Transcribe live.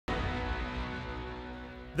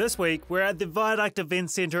This week, we're at the Viaduct Event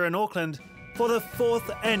Centre in Auckland for the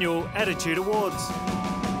 4th Annual Attitude Awards.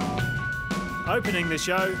 Opening the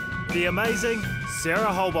show, the amazing Sarah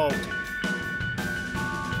Holbolt.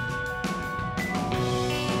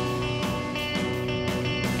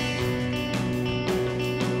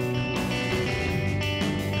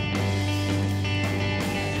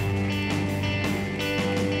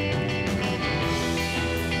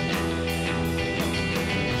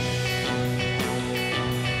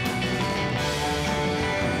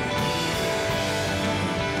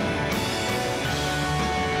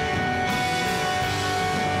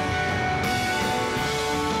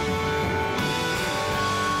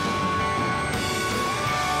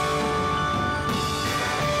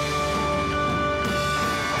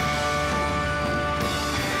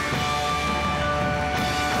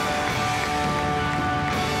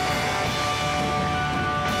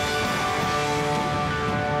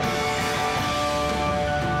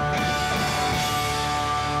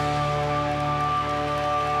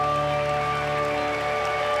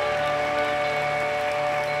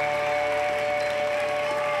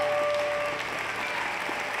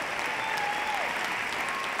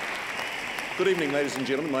 Good evening, ladies and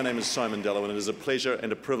gentlemen. My name is Simon Dello, and it is a pleasure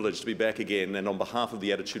and a privilege to be back again. And on behalf of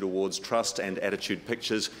the Attitude Awards Trust and Attitude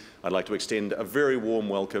Pictures, I'd like to extend a very warm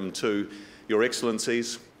welcome to Your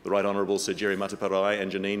Excellencies, the Right Honourable Sir Jerry Mataparai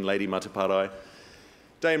and Janine Lady Mataparai,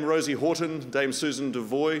 Dame Rosie Horton, Dame Susan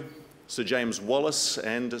Devoy, Sir James Wallace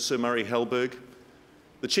and Sir Murray Hellberg,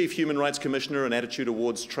 the Chief Human Rights Commissioner and Attitude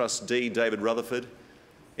Awards Trustee David Rutherford,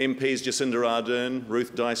 MPs Jacinda Ardern,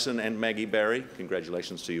 Ruth Dyson and Maggie Barry.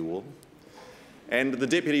 Congratulations to you all. And the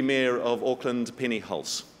Deputy Mayor of Auckland, Penny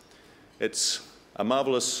Hulse. It's a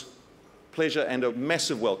marvellous pleasure, and a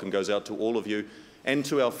massive welcome goes out to all of you and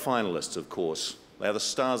to our finalists, of course. They are the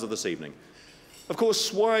stars of this evening. Of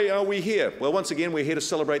course, why are we here? Well, once again, we're here to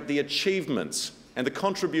celebrate the achievements and the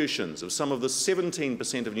contributions of some of the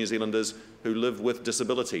 17% of New Zealanders who live with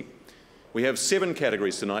disability. We have 7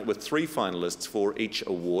 categories tonight with 3 finalists for each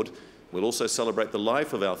award. We'll also celebrate the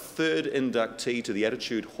life of our 3rd inductee to the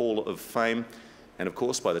Attitude Hall of Fame. And of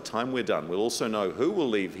course, by the time we're done, we'll also know who will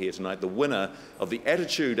leave here tonight the winner of the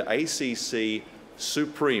Attitude ACC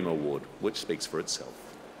Supreme Award, which speaks for itself.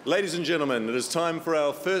 Ladies and gentlemen, it is time for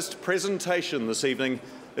our first presentation this evening.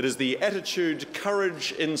 It is the Attitude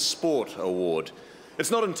Courage in Sport Award.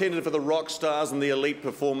 It's not intended for the rock stars and the elite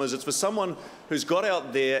performers. It's for someone who's got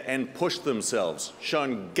out there and pushed themselves,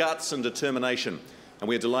 shown guts and determination. And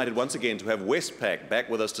we're delighted once again to have Westpac back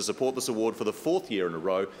with us to support this award for the 4th year in a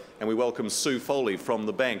row, and we welcome Sue Foley from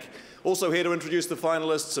the bank. Also here to introduce the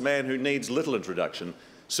finalists, a man who needs little introduction,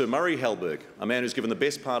 Sir Murray Hellberg, a man who's given the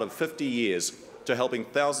best part of 50 years to helping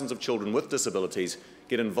thousands of children with disabilities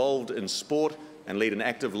get involved in sport and lead an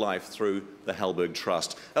active life through the Hellberg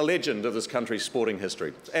Trust, a legend of this country's sporting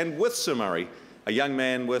history. And with Sir Murray, a young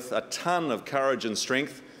man with a ton of courage and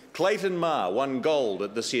strength, Clayton Marr won gold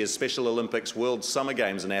at this year's Special Olympics World Summer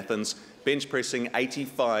Games in Athens, bench pressing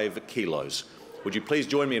 85 kilos. Would you please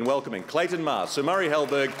join me in welcoming Clayton Marr, Sir Murray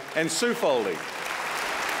Hellberg and Sue Foley.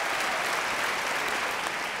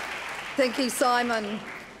 Thank you, Simon.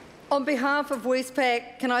 On behalf of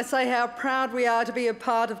Westpac, can I say how proud we are to be a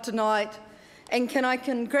part of tonight, and can I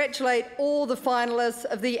congratulate all the finalists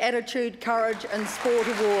of the Attitude, Courage and Sport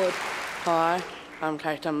Award. Hi, I'm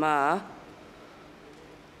Clayton Marr.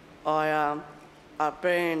 I've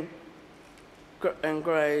been in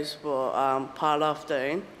Greece for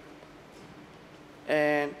powerlifting,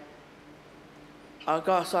 and I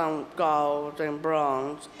got some gold and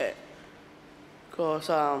bronze because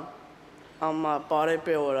I'm a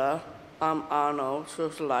bodybuilder. I'm Arnold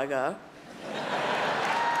Schwarzenegger.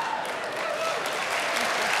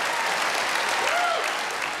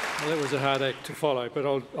 Well, that was a hard act to follow, but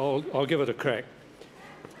I'll give it a crack.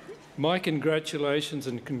 My congratulations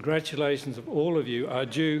and congratulations of all of you are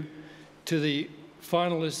due to the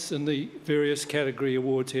finalists in the various category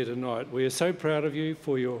awards here tonight. We are so proud of you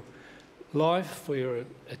for your life, for your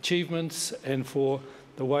achievements and for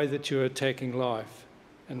the way that you're attacking life.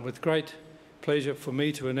 And with great pleasure for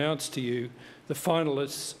me to announce to you the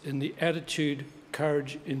finalists in the Attitude,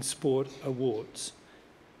 Courage in Sport Awards.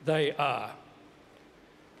 They are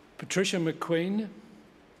Patricia McQueen,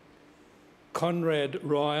 Conrad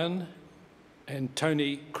Ryan and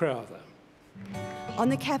Tony Crowther. On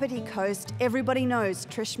the Kapiti Coast, everybody knows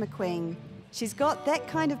Trish McQueen. She's got that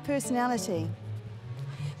kind of personality.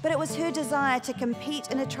 But it was her desire to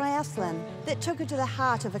compete in a triathlon that took her to the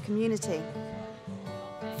heart of a community.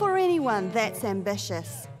 For anyone that's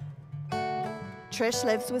ambitious. Trish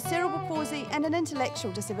lives with cerebral palsy and an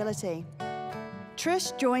intellectual disability.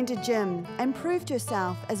 Trish joined a gym and proved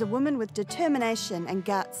herself as a woman with determination and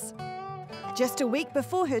guts. Just a week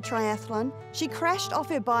before her triathlon, she crashed off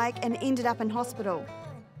her bike and ended up in hospital.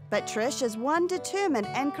 But Trish is one determined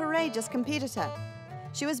and courageous competitor.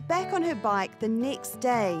 She was back on her bike the next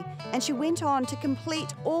day and she went on to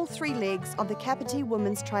complete all 3 legs of the Kapiti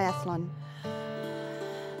Women's Triathlon.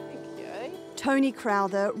 Toni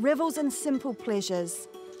Crowther revels in simple pleasures,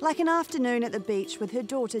 like an afternoon at the beach with her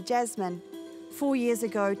daughter Jasmine. 4 years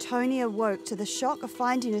ago, Toni awoke to the shock of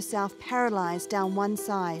finding herself paralysed down one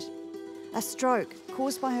side. A stroke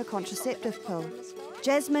caused by her contraceptive pill.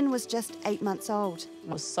 Jasmine was just 8 months old.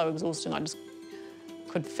 I was so exhausted, I just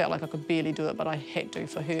felt like I could barely do it, but I had to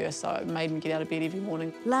for her, so it made me get out of bed every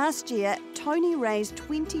morning. Last year, Toni raised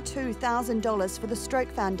 $22,000 for the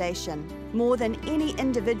Stroke Foundation, more than any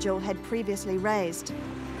individual had previously raised.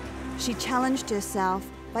 She challenged herself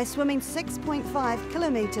by swimming 6.5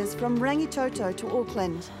 kilometres from Rangitoto to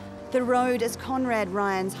Auckland. The road is Conrad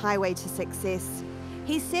Ryan's highway to success.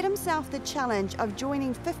 He set himself the challenge of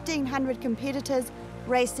joining 1,500 competitors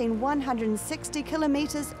racing 160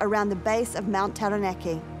 kilometres around the base of Mount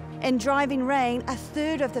Taranaki. In driving rain, a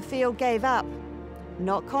third of the field gave up.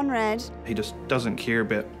 Not Conrad. He just doesn't care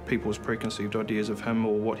about people's preconceived ideas of him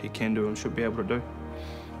or what he can do and should be able to do.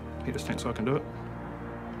 He just thinks I can do it,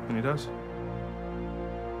 and he does.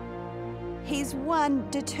 He's one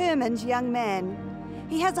determined young man.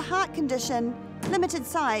 He has a heart condition, limited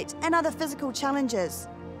sight, and other physical challenges.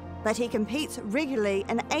 But he competes regularly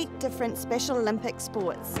in 8 different Special Olympic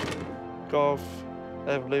sports. Golf,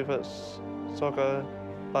 athletics, soccer,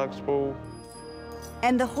 basketball.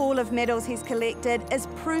 And the haul of medals he's collected is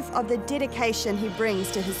proof of the dedication he brings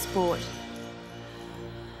to his sport.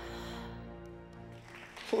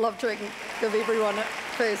 Love to give everyone a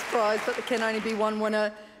first prize, but there can only be one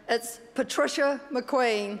winner. It's Patricia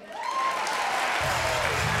McQueen.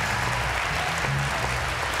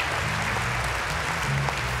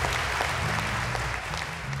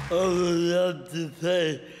 I would love to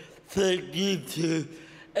say thank you to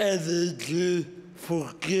Attitude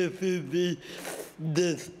for giving me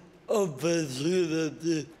this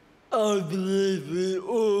opportunity. I believe we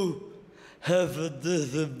all have a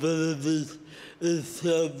disability in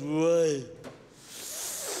some way.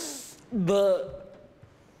 But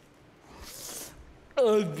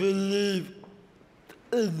I believe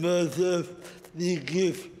in myself to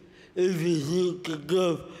give everything to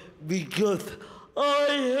God because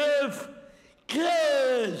I have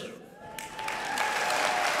cash.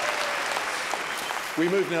 We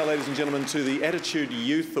move now, ladies and gentlemen, to the Attitude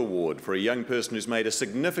Youth Award for a young person who's made a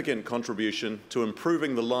significant contribution to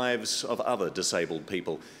improving the lives of other disabled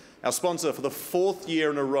people. Our sponsor for the 4th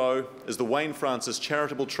year in a row is the Wayne Francis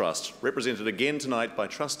Charitable Trust, represented again tonight by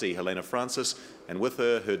trustee Helena Francis and with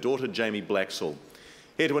her, her daughter Jamie Blacksall.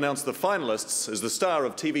 Here to announce the finalists is the star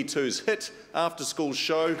of TV2's hit after-school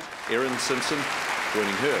show, Erin Simpson,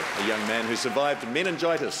 joining her, a young man who survived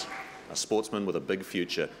meningitis, a sportsman with a big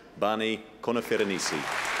future, Barney Koneferenisi.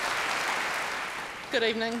 Good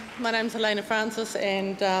evening, my name's Helena Francis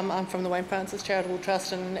and I'm from the Wayne Francis Charitable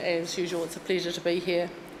Trust, and as usual it's a pleasure to be here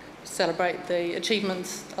to celebrate the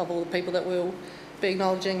achievements of all the people that we'll be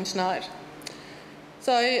acknowledging tonight.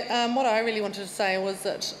 So what I really wanted to say was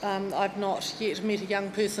that I've not yet met a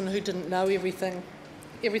young person who didn't know everything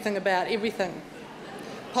about everything.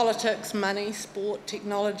 Politics, money, sport,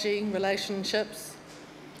 technology, relationships.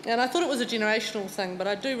 And I thought it was a generational thing, but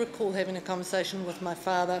I do recall having a conversation with my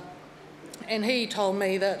father, and he told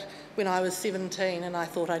me that when I was 17 and I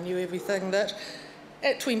thought I knew everything, that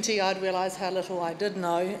at 20 I'd realise how little I did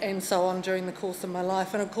know, and so on during the course of my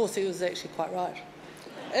life, and of course he was actually quite right.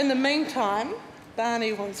 In the meantime,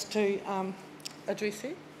 Barney wants to address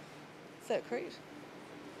you. Is that correct?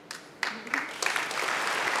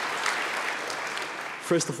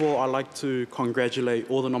 First of all, I'd like to congratulate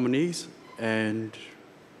all the nominees, and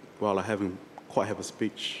well, I haven't quite have a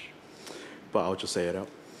speech, but I'll just say it out.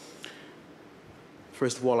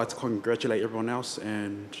 First of all, I'd like to congratulate everyone else,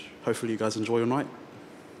 and hopefully you guys enjoy your night.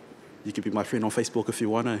 You can be my friend on Facebook if you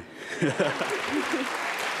want to.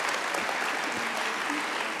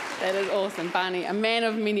 That is awesome, Barney, a man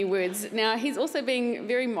of many words. Now, he's also being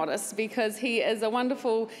very modest because he is a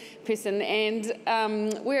wonderful person, and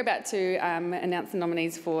we're about to announce the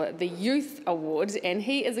nominees for the Youth Award, and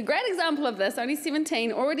he is a great example of this, only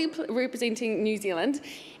 17, already representing New Zealand,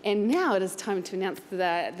 and now it is time to announce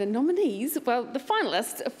the nominees, well, the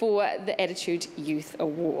finalists for the Attitude Youth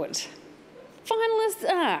Award. Finalists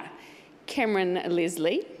are Cameron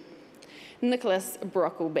Leslie, Nicholas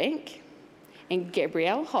Brocklebank, and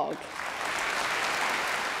Gabrielle Hogg.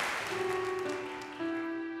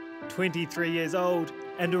 23 years old,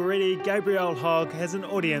 and already Gabrielle Hogg has an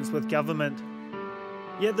audience with government.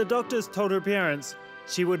 Yet the doctors told her parents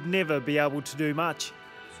she would never be able to do much.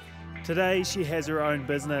 Today she has her own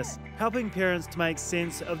business, helping parents to make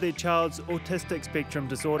sense of their child's autistic spectrum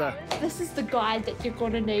disorder. This is the guide that you're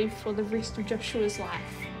going to need for the rest of Joshua's life.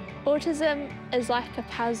 Autism is like a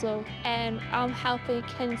puzzle, and I'm helping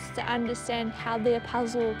kids to understand how their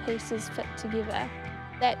puzzle pieces fit together.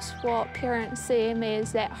 That's what parents see in me,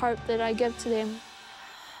 is that hope that I give to them.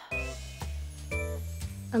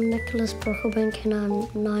 I'm Nicholas Brocklebank and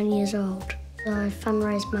I'm 9 years old. I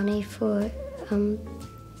fundraise money for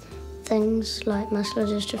things like muscular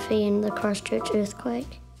dystrophy and the Christchurch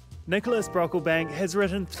earthquake. Nicholas Brocklebank has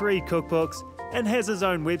written 3 cookbooks and has his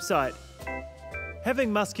own website.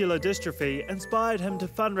 Having muscular dystrophy inspired him to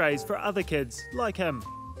fundraise for other kids like him.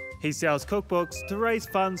 He sells cookbooks to raise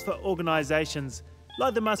funds for organisations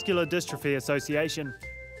like the Muscular Dystrophy Association.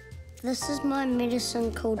 This is my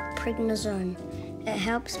medicine called prednisone. It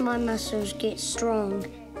helps my muscles get strong.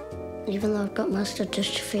 Even though I've got muscular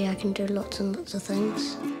dystrophy, I can do lots and lots of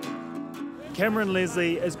things. Cameron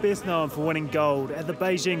Leslie is best known for winning gold at the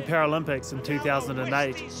Beijing Paralympics in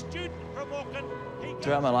 2008.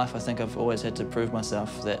 Throughout my life, I think I've always had to prove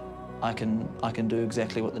myself that I can do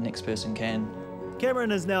exactly what the next person can.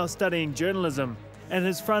 Cameron is now studying journalism and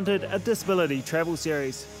has fronted a disability travel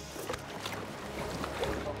series.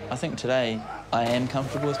 I think today I am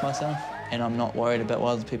comfortable with myself and I'm not worried about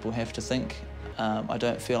what other people have to think. I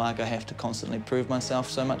don't feel like I have to constantly prove myself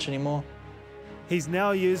so much anymore. He's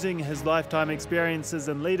now using his lifetime experiences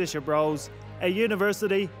in leadership roles at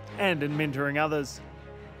university and in mentoring others.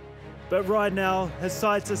 But right now, his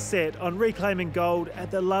sights are set on reclaiming gold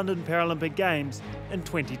at the London Paralympic Games in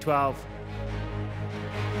 2012.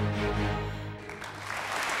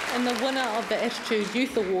 And the winner of the Attitude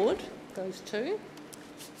Youth Award goes to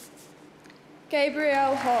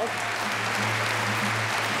Gabrielle Hogg.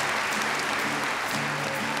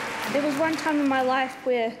 There was one time in my life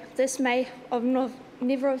where this may have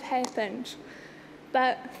never have happened,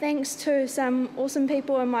 but thanks to some awesome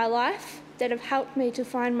people in my life that have helped me to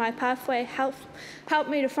find my pathway, helped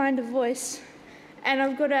me to find a voice. And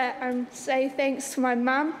I've got to say thanks to my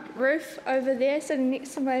mum, Ruth, over there, sitting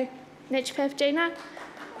next to my naturopath, Gina.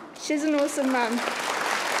 She's an awesome mum.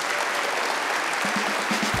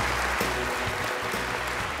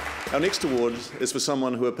 Our next award is for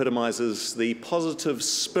someone who epitomises the positive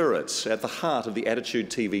spirit at the heart of the Attitude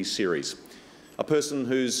TV series. A person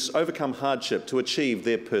who's overcome hardship to achieve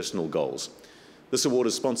their personal goals. This award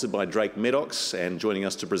is sponsored by Drake Medox, and joining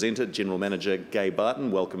us to present it, General Manager Gai Barton.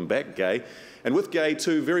 Welcome back, Gai. And with Gai,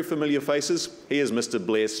 2 very familiar faces. He is Mr.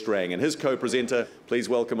 Blair Strang, and his co-presenter. Please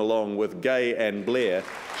welcome along with Gai and Blair,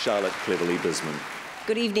 Charlotte Cleverly-Bisman.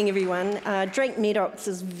 Good evening, everyone. Drake Medox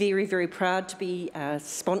is very, very proud to be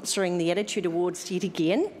sponsoring the Attitude Awards yet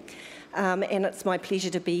again. And it's my pleasure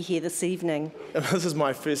to be here this evening. This is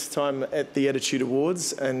my first time at the Attitude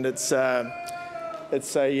Awards, and it's a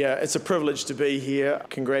privilege to be here.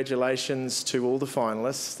 Congratulations to all the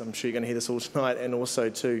finalists. I'm sure you're going to hear this all tonight, and also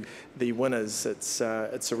to the winners. It's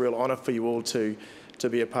a real honour for you all to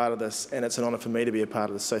be a part of this, and it's an honour for me to be a part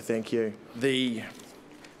of this, so thank you. The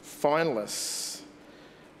finalists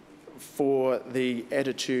for the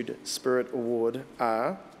Attitude Spirit Award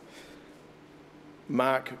are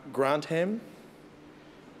Mark Grantham,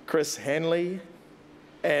 Chris Hanley,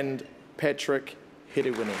 and Patrick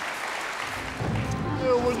Hedewini.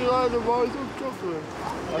 Yeah, would you like a box of chocolate?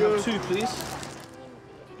 I'll have 2, please.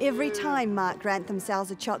 Every time Mark Grantham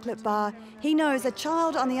sells a chocolate bar, he knows a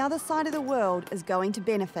child on the other side of the world is going to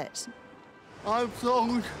benefit. I've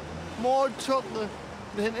sold more chocolate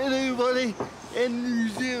than anybody in New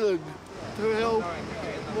Zealand to help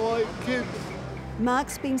my kids.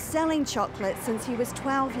 Mark's been selling chocolate since he was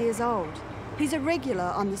 12 years old. He's a regular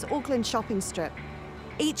on this Auckland shopping strip.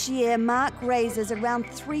 Each year, Mark raises around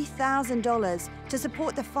 $3,000 to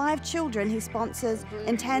support the 5 children he sponsors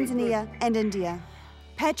in Tanzania and India.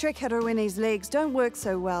 Patrick Hedewini's legs don't work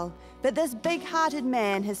so well, but this big-hearted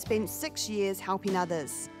man has spent 6 years helping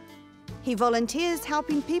others. He volunteers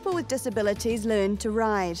helping people with disabilities learn to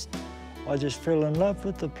ride. I just fell in love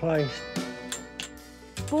with the place.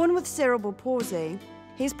 Born with cerebral palsy,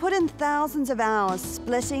 he's put in thousands of hours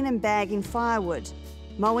splitting and bagging firewood,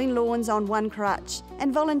 mowing lawns on one crutch,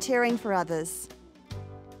 and volunteering for others.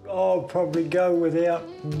 I'll probably go without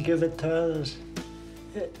and give it to others,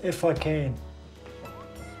 if I can.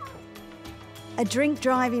 A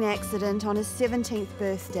drink-driving accident on his 17th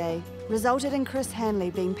birthday resulted in Chris Hanley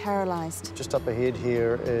being paralysed. Just up ahead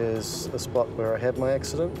here is the spot where I had my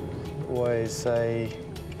accident. Always a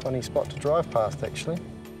funny spot to drive past, actually.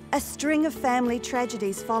 A string of family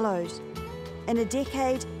tragedies followed. In a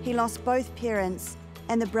decade, he lost both parents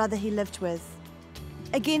and the brother he lived with.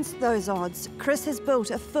 Against those odds, Chris has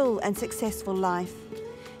built a full and successful life.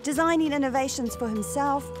 Designing innovations for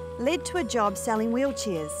himself led to a job selling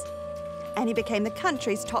wheelchairs, and he became the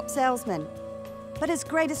country's top salesman. But his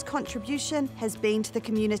greatest contribution has been to the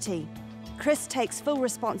community. Chris takes full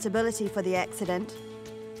responsibility for the accident.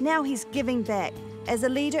 Now he's giving back as a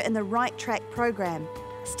leader in the Right Track program,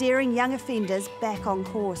 steering young offenders back on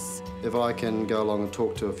course. If I can go along and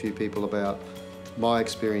talk to a few people about my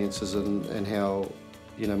experiences and how,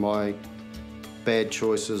 you know, my bad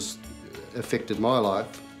choices affected my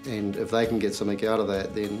life, and if they can get something out of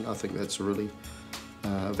that, then I think that's a really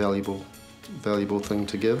valuable thing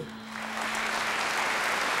to give.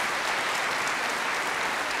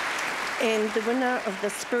 And the winner of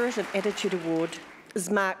the Spirit of Attitude Award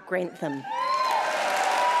is Mark Grantham.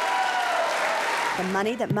 The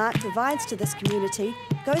money that Mark provides to this community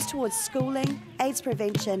goes towards schooling, AIDS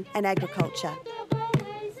prevention and agriculture.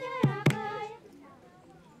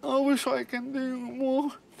 I wish I can do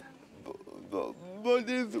more, but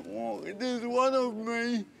there's one of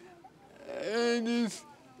me, and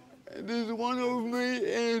there's one of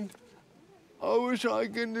me, and I wish I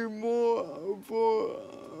can do more for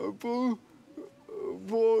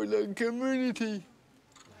the community.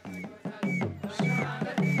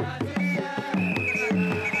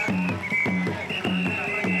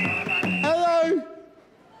 Hello,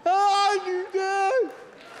 how are you doing?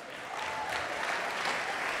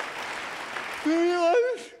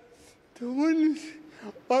 To win this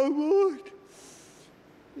award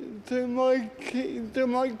to my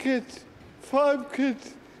kids, 5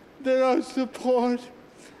 kids that I support,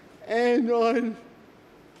 and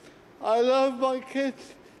I love my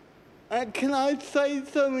kids. And can I say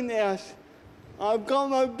something else? I've got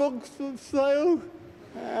my books for sale.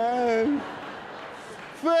 $30.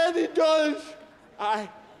 I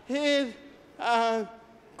had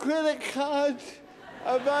credit cards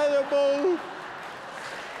available.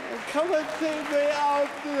 Come and see me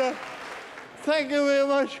after. Thank you very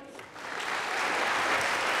much.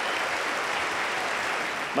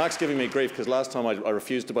 Mark's giving me grief because last time I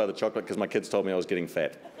refused to buy the chocolate because my kids told me I was getting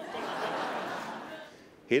fat.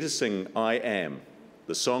 Here to sing I Am,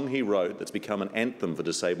 the song he wrote that's become an anthem for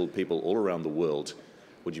disabled people all around the world.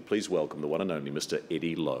 Would you please welcome the one and only Mr.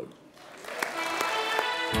 Eddie Lowe.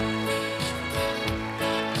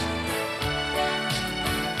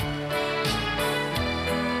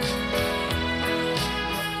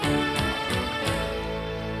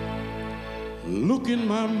 Look in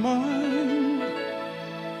my mind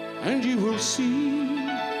and you will see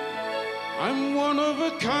I'm one of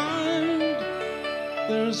a kind.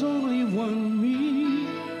 There's only one me.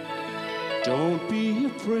 Don't be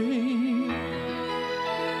afraid,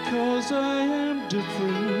 'cause I am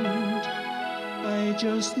different. I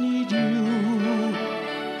just need you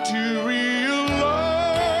to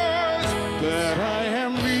realize that I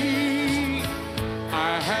am me.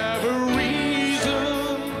 I have a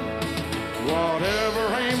reason, whatever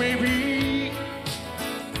I may be.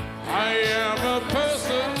 I am a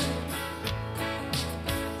person.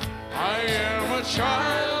 I am a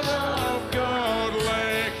child of God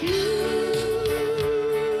like you.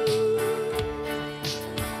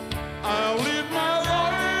 I'll live my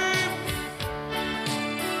life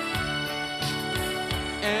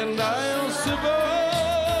and I'll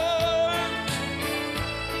survive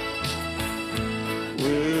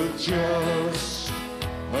with just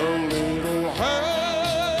a little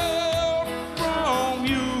help from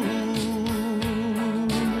you.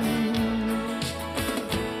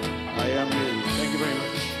 I am you. Thank you very much.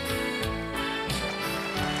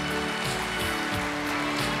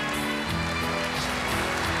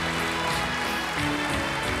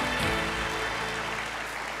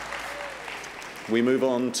 We move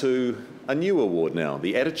on to a new award now,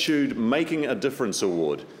 the Attitude Making a Difference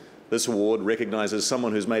Award. This award recognises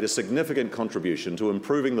someone who's made a significant contribution to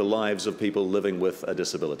improving the lives of people living with a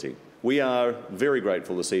disability. We are very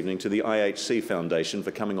grateful this evening to the IHC Foundation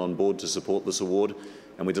for coming on board to support this award,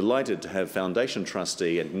 and we're delighted to have Foundation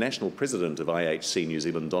Trustee and National President of IHC New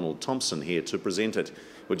Zealand, Donald Thompson, here to present it.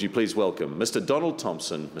 Would you please welcome Mr. Donald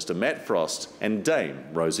Thompson, Mr. Matt Frost, and Dame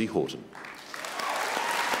Rosie Horton.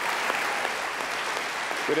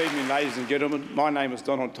 Good evening, ladies and gentlemen. My name is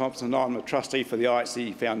Donald Thompson and I'm a trustee for the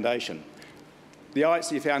IHC Foundation. The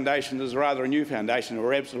IHC Foundation is rather a new foundation and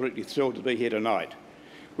we're absolutely thrilled to be here tonight.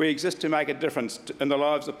 We exist to make a difference in the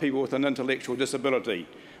lives of people with an intellectual disability.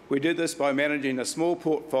 We did this by managing a small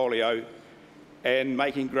portfolio and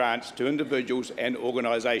making grants to individuals and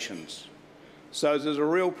organisations. So it is a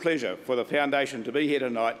real pleasure for the Foundation to be here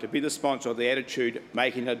tonight to be the sponsor of the Attitude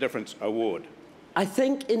Making a Difference Award. I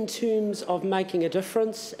think in terms of making a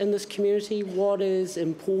difference in this community, what is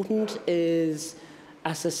important is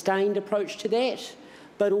a sustained approach to that,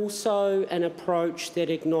 but also an approach that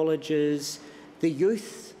acknowledges the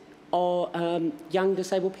youth of young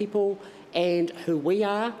disabled people and who we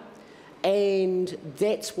are, and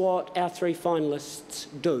that's what our three finalists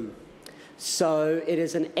do. So it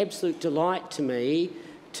is an absolute delight to me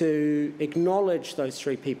to acknowledge those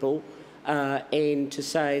three people and to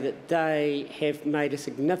say that they have made a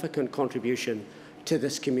significant contribution to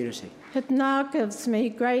this community. It now gives me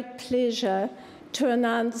great pleasure to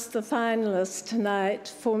announce the finalists tonight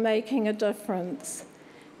for Making a Difference.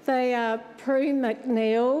 They are Prue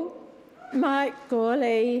McNeil, Mike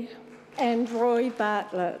Gourley and Roy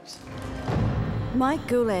Bartlett. Mike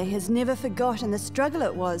Gourley has never forgotten the struggle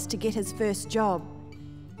it was to get his first job.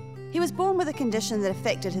 He was born with a condition that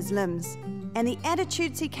affected his limbs, and the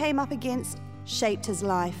attitudes he came up against shaped his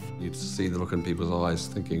life. You'd see the look in people's eyes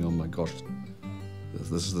thinking, oh my gosh,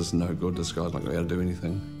 this is no good, this guy's not going to be able to do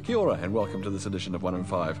anything. Kia ora and welcome to this edition of 1 in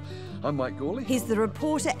 5. I'm Mike Gourley. He's the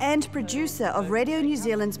reporter and producer of Radio New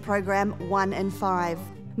Zealand's programme 1 in 5.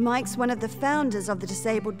 Mike's one of the founders of the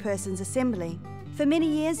Disabled Persons Assembly. For many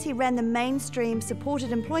years, he ran the mainstream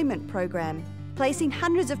supported employment program, placing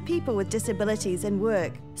hundreds of people with disabilities in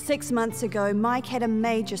work. 6 months ago, Mike had a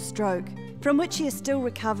major stroke, from which he is still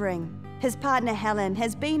recovering. His partner Helen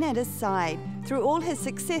has been at his side through all his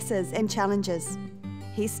successes and challenges.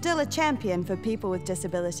 He's still a champion for people with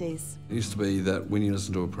disabilities. It used to be that when you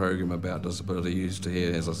listen to a program about disability, you used to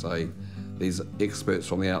hear, as I say, these experts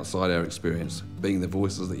from the outside our experience, being the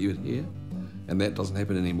voices that you would hear. And that doesn't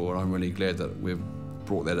happen anymore. I'm really glad that we've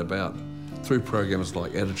brought that about through programs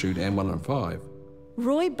like Attitude and 1 in 5.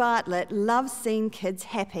 Roy Bartlett loves seeing kids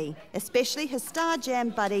happy, especially his Star Jam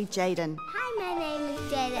buddy, Jaden. Hi, my name is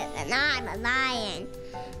Jaden and I'm a lion.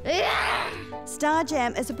 Star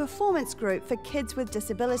Jam is a performance group for kids with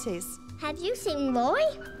disabilities. Have you seen Roy?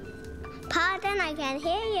 Pardon, I can't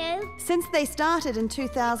hear you. Since they started in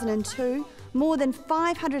 2002, more than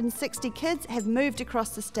 560 kids have moved across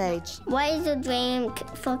the stage. What is your dream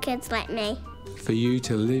for kids like me? For you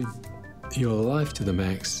to live your life to the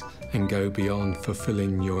max and go beyond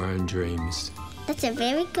fulfilling your own dreams. That's a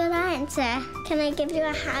very good answer. Can I give you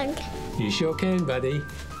a hug? You sure can, buddy.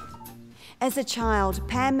 As a child,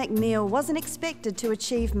 Pam McNeil wasn't expected to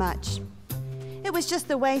achieve much. It was just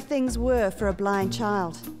the way things were for a blind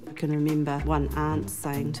child. I can remember one aunt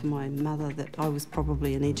saying to my mother that I was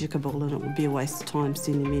probably uneducable and it would be a waste of time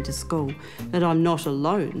sending me to school, that I'm not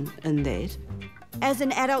alone in that. As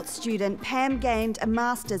an adult student, Pam gained a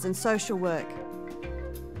master's in social work.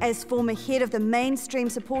 As former head of the mainstream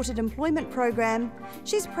supported employment program,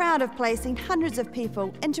 she's proud of placing hundreds of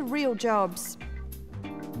people into real jobs.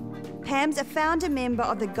 Pam's a founder member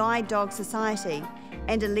of the Guide Dog Society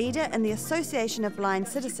and a leader in the Association of Blind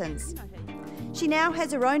Citizens. She now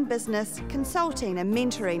has her own business, consulting and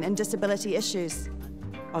mentoring in disability issues.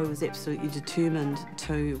 I was absolutely determined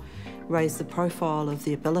to raise the profile of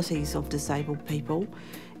the abilities of disabled people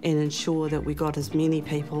and ensure that we got as many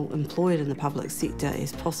people employed in the public sector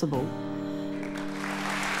as possible.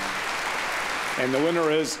 And the winner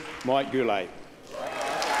is Mike Gourley.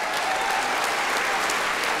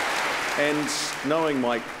 And knowing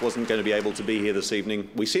Mike wasn't going to be able to be here this evening,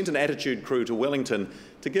 we sent an Attitude crew to Wellington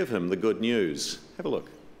to give him the good news. Have a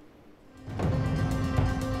look.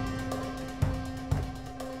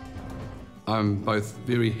 I'm both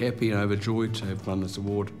very happy and overjoyed to have won this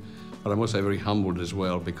award, but I'm also very humbled as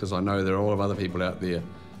well because I know there are a lot of other people out there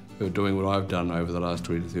who are doing what I've done over the last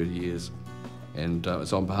 20 to 30 years. And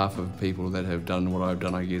it's on behalf of people that have done what I've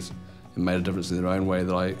done, I guess, and made a difference in their own way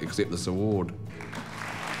that I accept this award.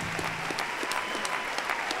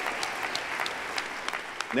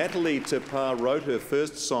 Natalie Tepar wrote her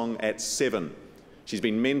first song at 7. She's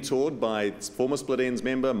been mentored by former Split Enz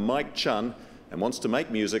member Mike Chun and wants to make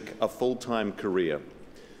music a full-time career.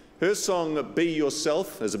 Her song, Be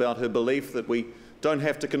Yourself, is about her belief that we don't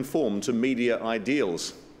have to conform to media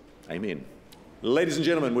ideals. Amen. Ladies and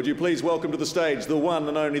gentlemen, would you please welcome to the stage the one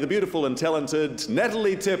and only, the beautiful and talented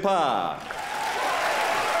Natalie Tepar.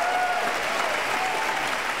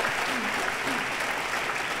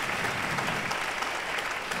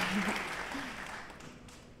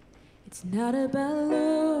 It's not about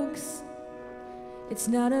looks, it's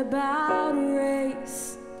not about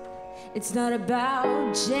race, it's not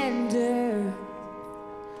about gender,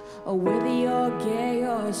 or whether you're gay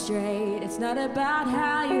or straight. It's not about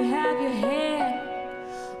how you have your hair,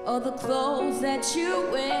 or the clothes that you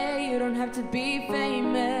wear. You don't have to be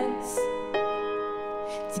famous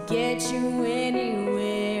to get you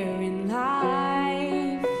anywhere in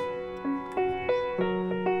life.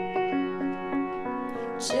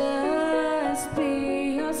 Just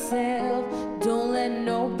be yourself, don't let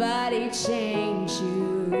nobody change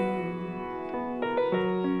you.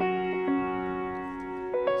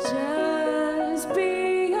 Just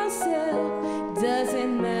be yourself,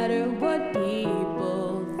 doesn't matter what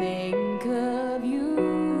people think of you.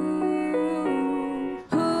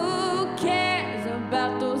 Who cares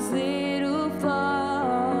about those little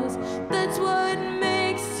flaws? That's what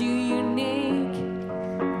makes you unique.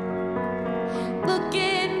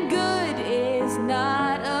 Looking good is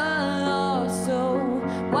not a loss, so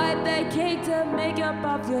wipe that caked up makeup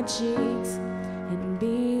off your cheeks and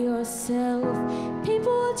be yourself.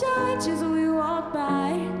 People will judge as we walk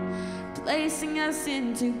by, placing us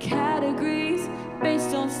into categories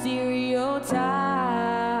based on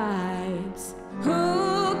stereotypes.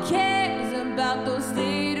 Who cares about those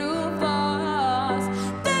little flaws?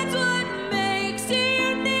 That's what makes you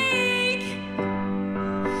unique.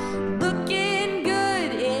 Looking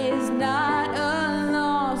good is not a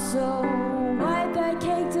loss, so wipe that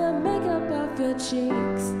caked up makeup off your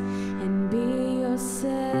cheeks and be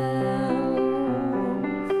yourself.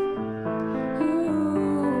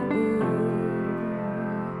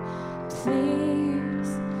 Please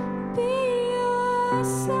be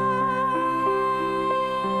yourself.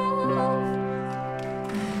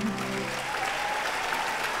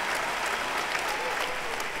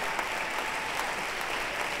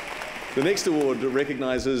 The next award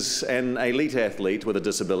recognises an elite athlete with a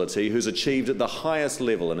disability who's achieved at the highest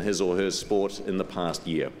level in his or her sport in the past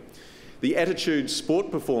year. The Attitude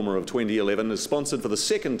Sport Performer of 2011 is sponsored for the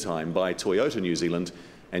second time by Toyota New Zealand,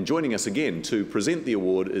 and joining us again to present the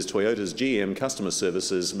award is Toyota's GM Customer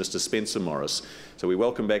Services, Mr. Spencer Morris. So we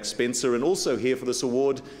welcome back Spencer, and also here for this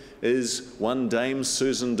award is one Dame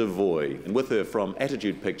Susan Devoy, and with her from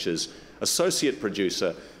Attitude Pictures, Associate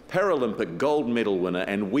Producer, Paralympic gold medal winner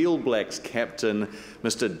and Wheel Blacks captain,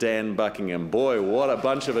 Mr. Dan Buckingham. Boy, what a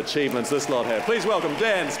bunch of achievements this lot have. Please welcome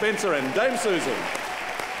Dan, Spencer and Dame Susan.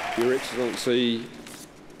 Your Excellency,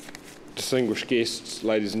 distinguished guests,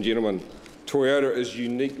 ladies and gentlemen, Toyota is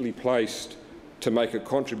uniquely placed to make a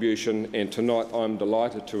contribution, and tonight I'm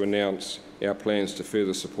delighted to announce our plans to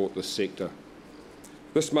further support this sector.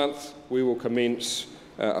 This month we will commence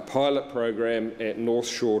a pilot program at North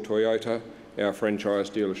Shore Toyota, our franchise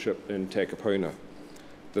dealership in Takapuna.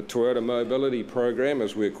 The Toyota Mobility Program,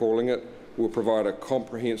 as we're calling it, will provide a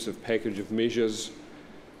comprehensive package of measures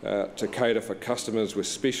to cater for customers with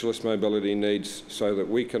specialist mobility needs so that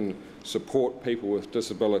we can support people with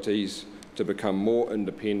disabilities to become more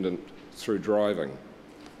independent through driving.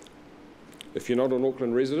 If you're not an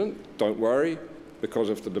Auckland resident, don't worry, because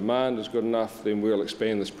if the demand is good enough, then we'll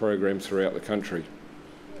expand this program throughout the country.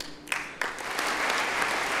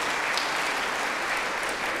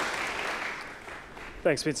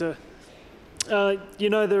 Thanks, Spencer. You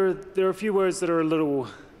know, there are a few words that are a little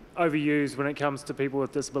overused when it comes to people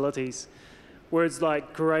with disabilities. Words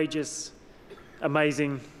like courageous,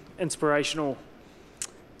 amazing, inspirational.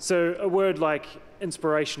 So a word like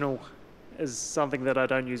inspirational is something that I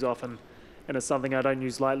don't use often, and it's something I don't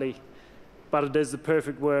use lightly, but it is the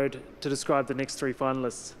perfect word to describe the next three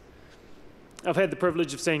finalists. I've had the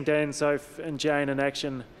privilege of seeing Dan, Soph and Jane in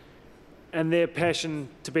action, and their passion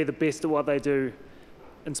to be the best at what they do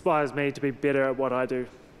inspires me to be better at what I do.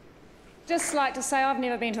 Just like to say I've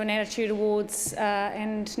never been to an Attitude Awards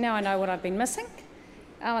and now I know what I've been missing.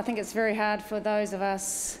 I think it's very hard for those of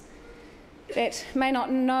us that may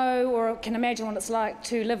not know or can imagine what it's like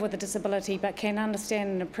to live with a disability but can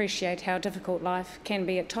understand and appreciate how difficult life can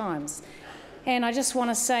be at times. And I just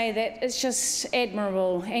want to say that it's just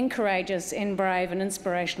admirable and courageous and brave and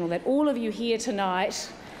inspirational that all of you here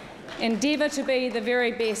tonight endeavour to be the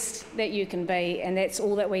very best that you can be, and that's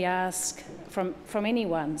all that we ask from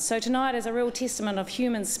anyone. So tonight is a real testament of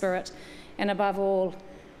human spirit and above all,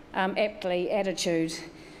 aptly, attitude.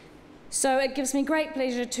 So it gives me great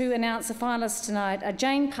pleasure to announce the finalists tonight are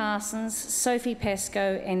Jane Parsons, Sophie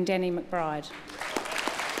Pascoe and Danny McBride.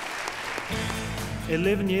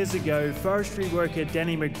 11 years ago, forestry worker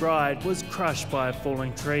Danny McBride was crushed by a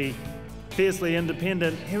falling tree. Fiercely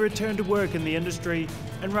independent, he returned to work in the industry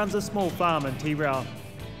and runs a small farm in Tirau.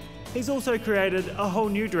 He's also created a whole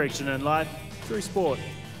new direction in life through sport.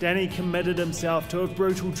 Danny committed himself to a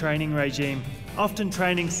brutal training regime, often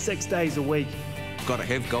training 6 days a week. You've got to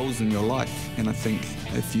have goals in your life, and I think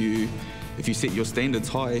if you set your standards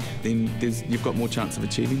high, then you've got more chance of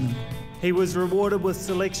achieving them. He was rewarded with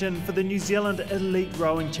selection for the New Zealand Elite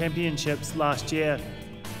Rowing Championships last year.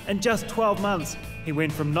 In just 12 months, he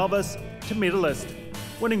went from novice to medalist.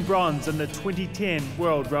 winning bronze in the 2010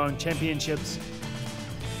 World Rowing Championships.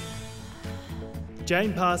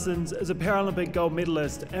 Jane Parsons is a Paralympic gold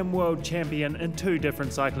medalist and world champion in 2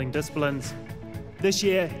 different cycling disciplines. This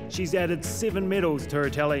year, she's added 7 medals to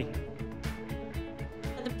her tally.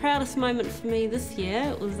 The proudest moment for me this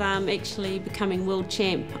year was actually becoming world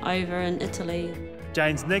champ over in Italy.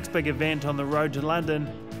 Jane's next big event on the road to London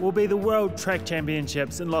will be the World Track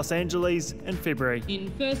Championships in Los Angeles in February. In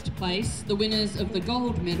first place, the winners of the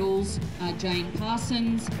gold medals are Jane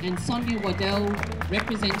Parsons and Sonia Waddell,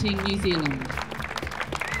 representing New Zealand.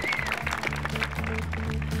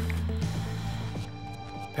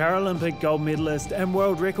 Paralympic gold medalist and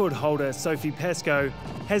world record holder Sophie Pascoe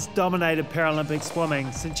has dominated Paralympic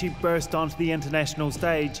swimming since she burst onto the international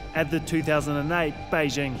stage at the 2008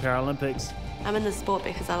 Beijing Paralympics. I'm in the sport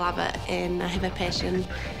because I love it and I have a passion,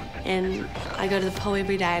 and I go to the pool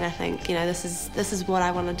every day and I think, you know, this is what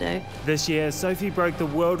I want to do. This year, Sophie broke the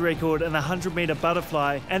world record in the 100-metre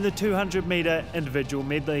butterfly and the 200-metre individual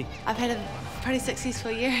medley. I've had a pretty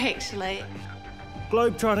successful year actually.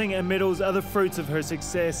 Globetrotting and medals are the fruits of her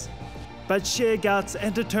success, but sheer guts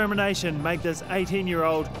and determination make this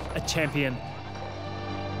 18-year-old a champion.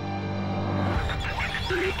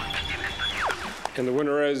 And the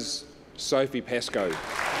winner is Sophie Pascoe.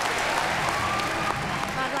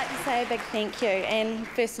 I'd like to say a big thank you, and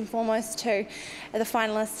first and foremost to the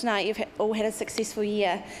finalists tonight. You've all had a successful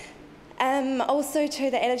year. Also to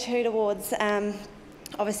the Attitude Awards.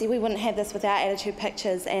 Obviously we wouldn't have this without Attitude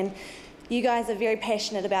Pictures, and you guys are very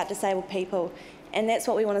passionate about disabled people, and that's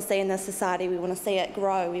what we want to see in this society. We want to see it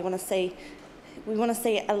grow. We want to see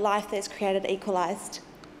a life that's created equalised.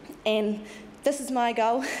 And this is my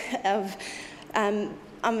goal of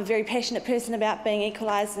I'm a very passionate person about being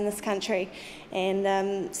equalised in this country,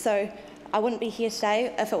 and so I wouldn't be here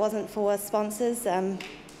today if it wasn't for sponsors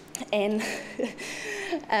and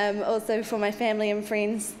also for my family and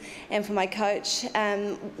friends and for my coach.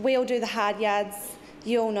 We all do the hard yards.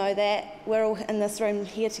 You all know that. We're all in this room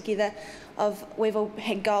here together. We've all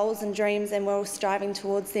had goals and dreams and we're all striving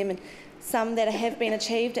towards them, and some that have been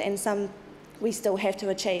achieved and some we still have to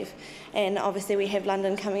achieve. And obviously we have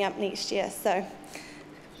London coming up next year, so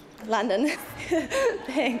London.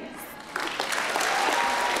 Thanks.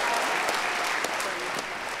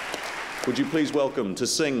 Would you please welcome to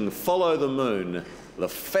sing Follow the Moon, the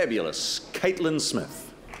fabulous Caitlin Smith.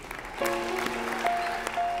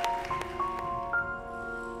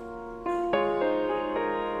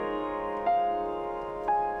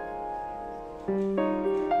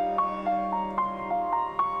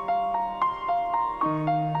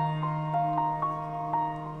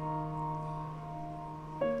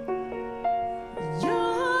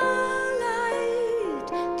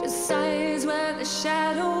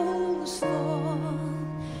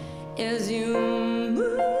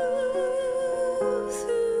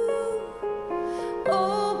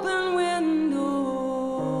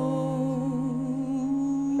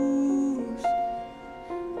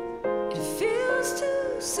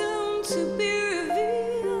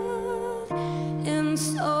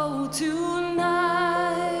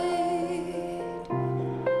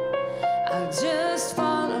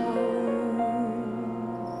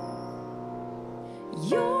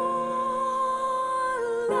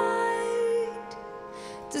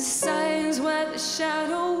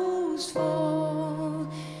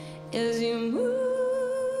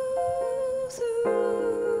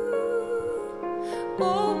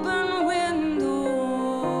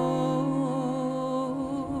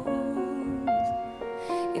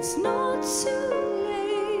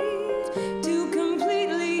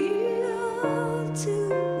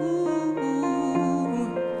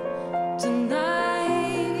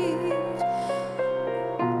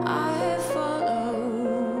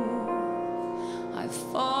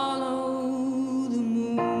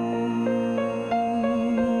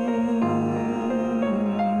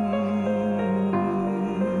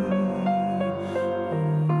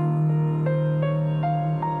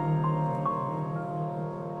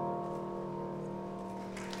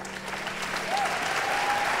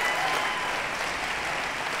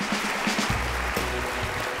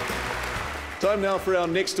 Time now for our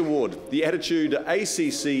next award, the Attitude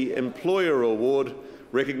ACC Employer Award,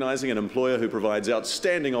 recognising an employer who provides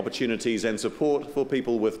outstanding opportunities and support for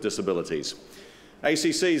people with disabilities.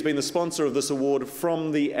 ACC has been the sponsor of this award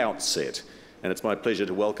from the outset, and it's my pleasure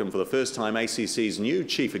to welcome for the first time ACC's new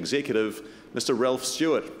Chief Executive, Mr Ralph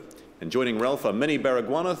Stewart. And joining Ralph are Minnie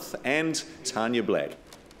Baragwanath and Tanya Black.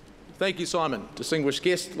 Thank you, Simon. Distinguished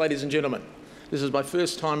guests, ladies and gentlemen. This is my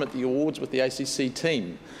first time at the awards with the ACC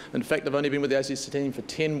team. In fact, I've only been with the ACC team for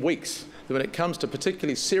 10 weeks. that when it comes to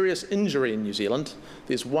particularly serious injury in New Zealand,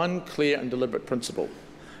 there's one clear and deliberate principle,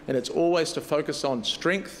 and it's always to focus on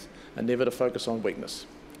strength and never to focus on weakness.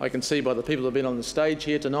 I can see by the people who have been on the stage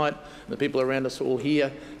here tonight and the people around us all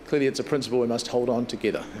here, clearly it's a principle we must hold on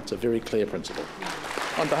together. It's a very clear principle.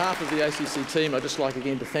 On behalf of the ACC team, I'd just like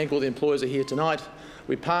again to thank all the employers who are here tonight.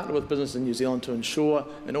 We partner with business in New Zealand to ensure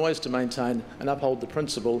and always to maintain and uphold the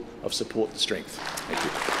principle of support the strength. Thank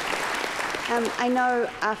you. I know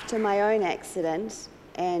after my own accident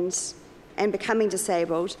and becoming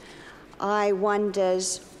disabled, I wondered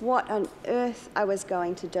what on earth I was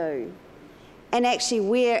going to do, and actually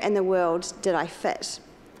where in the world did I fit.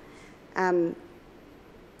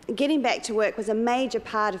 Getting back to work was a major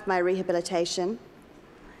part of my rehabilitation.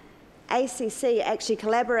 ACC actually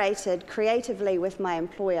collaborated creatively with my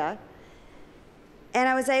employer, and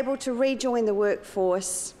I was able to rejoin the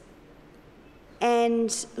workforce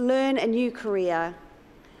and learn a new career.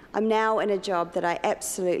 I'm now in a job that I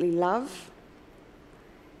absolutely love.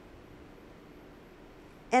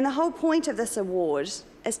 And the whole point of this award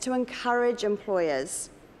is to encourage employers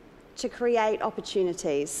to create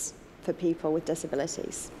opportunities for people with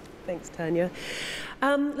disabilities. Thanks, Tanya.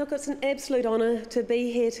 Look, it's an absolute honour to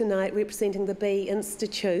be here tonight representing the B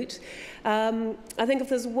Institute. I think if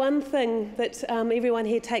there's one thing that everyone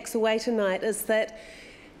here takes away tonight is that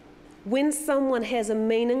when someone has a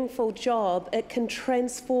meaningful job, it can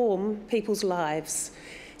transform people's lives.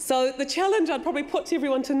 So the challenge I'd probably put to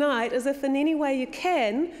everyone tonight is if in any way you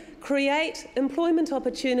can, create employment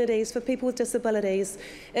opportunities for people with disabilities.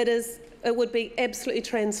 It would be absolutely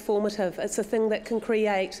transformative. It's a thing that can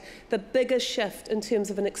create the biggest shift in terms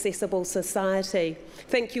of an accessible society.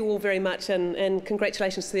 Thank you all very much, and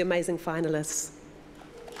congratulations to the amazing finalists.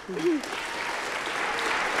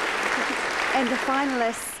 And the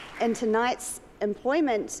finalists in tonight's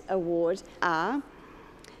Employment Award are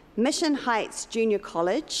Mission Heights Junior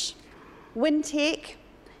College, Wintec,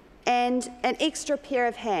 and an extra pair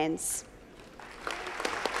of hands.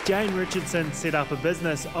 Jane Richardson set up a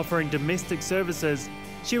business offering domestic services.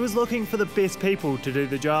 She was looking for the best people to do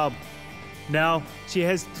the job. Now she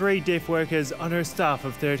has 3 deaf workers on her staff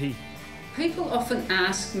of 30. People often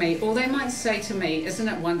ask me, or they might say to me, isn't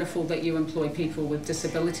it wonderful that you employ people with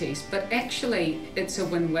disabilities? But actually it's a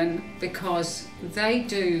win-win, because they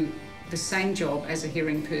do the same job as a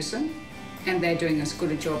hearing person, and they're doing as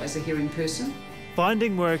good a job as a hearing person.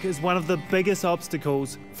 Finding work is one of the biggest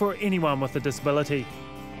obstacles for anyone with a disability.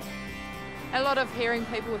 A lot of hearing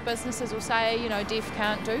people with businesses will say, you know, deaf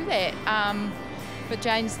can't do that. But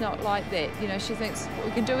Jane's not like that. You know, she thinks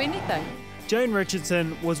we can do anything. Jane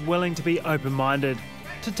Richardson was willing to be open-minded,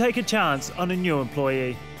 to take a chance on a new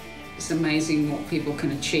employee. It's amazing what people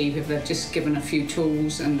can achieve if they're just given a few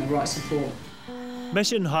tools and the right support.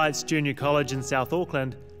 Mission Heights Junior College in South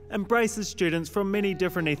Auckland embraces students from many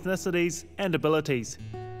different ethnicities and abilities.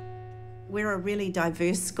 We're a really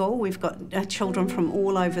diverse school. We've got children from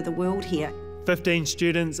all over the world here. 15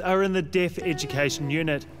 students are in the Deaf Education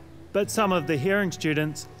Unit, but some of the hearing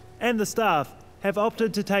students and the staff have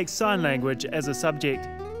opted to take sign language as a subject.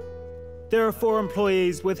 There are 4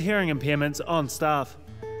 employees with hearing impairments on staff.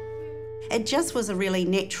 It just was a really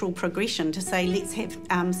natural progression to say, let's have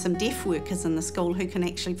some deaf workers in the school who can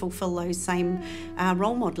actually fulfil those same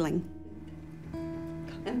role modelling.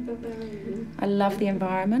 I love the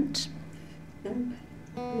environment.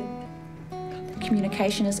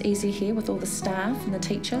 Communication is easy here with all the staff and the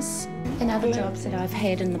teachers. In other jobs that I've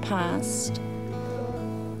had in the past,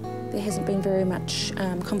 there hasn't been very much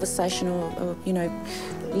conversational or, you know,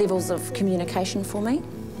 levels of communication for me.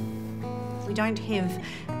 We don't have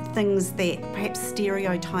things that, perhaps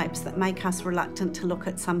stereotypes that make us reluctant to look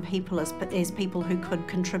at some people as people who could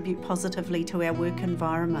contribute positively to our work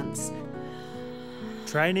environments.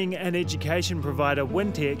 Training and education provider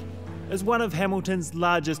Wintec is one of Hamilton's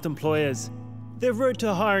largest employers. Their route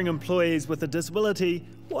to hiring employees with a disability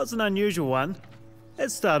was an unusual one. It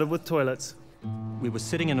started with toilets. We were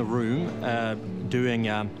sitting in a room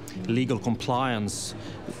doing legal compliance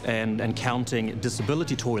and counting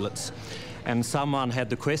disability toilets. And someone had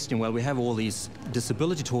the question, well, we have all these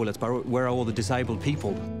disability toilets, but where are all the disabled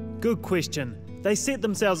people? Good question. They set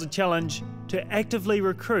themselves a challenge to actively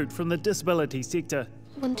recruit from the disability sector.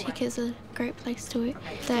 Wintec is a great place to work.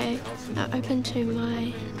 They are open to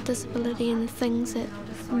my disability and things that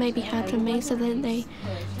may be hard for me, so that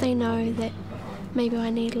they know that maybe I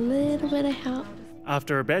need a little bit of help.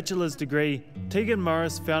 After a bachelor's degree, Tegan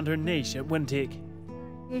Morris found her niche at Wintec.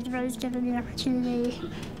 Everybody's given the opportunity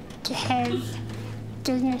to have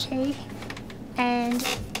dignity and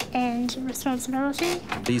and responsibility.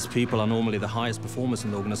 These people are normally the highest performers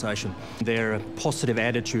in the organisation. Their positive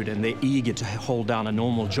attitude and they're eager to hold down a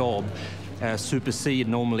normal job supersede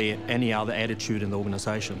normally any other attitude in the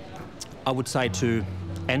organisation. I would say to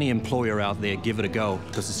any employer out there, give it a go,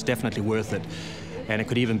 because it's definitely worth it, and it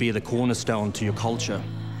could even be the cornerstone to your culture.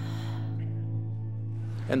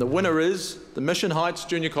 And the winner is the Mission Heights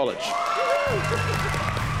Junior College.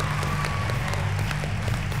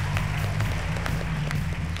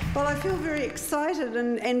 Well, I feel very excited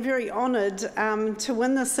and very honoured to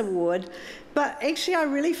win this award, but actually I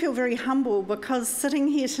really feel very humble because sitting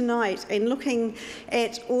here tonight and looking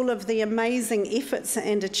at all of the amazing efforts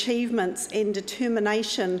and achievements and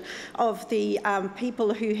determination of the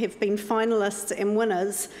people who have been finalists and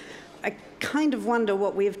winners, I kind of wonder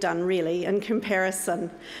what we've done really in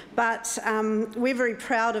comparison. But we're very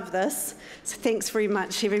proud of this, so thanks very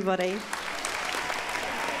much everybody.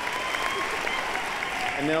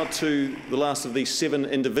 And now to the last of these 7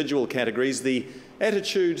 individual categories, the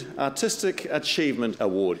Attitude Artistic Achievement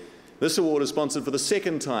Award. This award is sponsored for the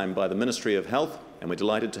 2nd time by the Ministry of Health, and we're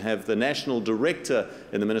delighted to have the National Director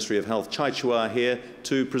in the Ministry of Health, Chai Chua, here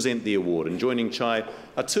to present the award. And joining Chai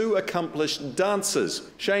are 2 accomplished dancers,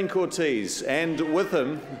 Shane Cortese, and with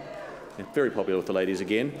him, very popular with the ladies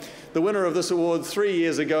again, the winner of this award 3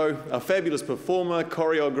 years ago, a fabulous performer,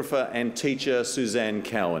 choreographer and teacher, Suzanne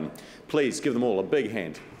Cowan. Please give them all a big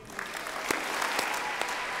hand.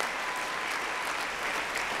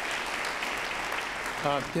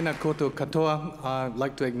 Tēnā koutou katoa. I'd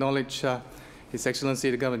like to acknowledge His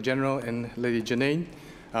Excellency the Governor-General and Lady Janine,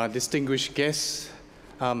 distinguished guests,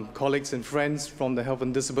 colleagues and friends from the health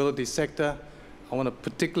and disability sector. I want to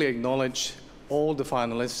particularly acknowledge all the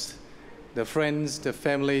finalists, their friends, their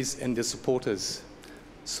families and their supporters.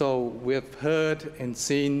 So we have heard and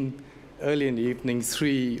seen early in the evening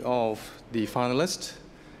 3 of the finalists,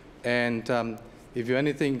 and if you're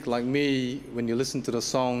anything like me, when you listen to the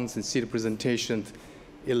songs and see the presentations,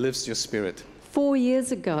 it lifts your spirit. 4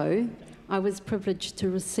 years ago, I was privileged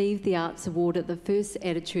to receive the Arts Award at the first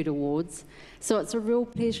Attitude Awards, so it's a real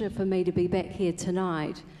pleasure for me to be back here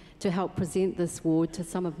tonight to help present this award to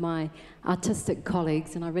some of my artistic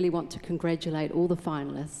colleagues, and I really want to congratulate all the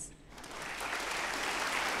finalists.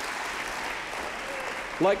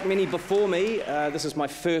 Like many before me, this is my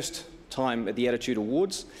first time at the Attitude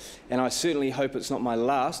Awards, and I certainly hope it's not my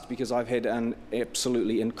last because I've had an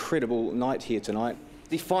absolutely incredible night here tonight.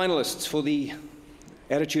 The finalists for the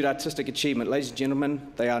Attitude Artistic Achievement, ladies and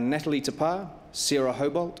gentlemen, they are Natalie Tapar, Sarah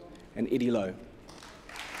Hobart and Eddie Lowe.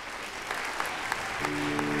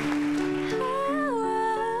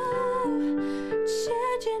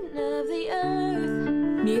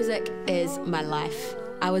 Music is my life.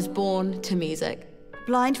 I was born to music.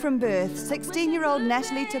 Blind from birth, 16-year-old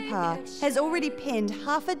Natalie Tapar has already penned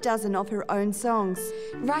half a dozen of her own songs.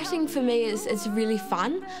 Writing for me is really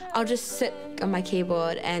fun. I'll just sit on my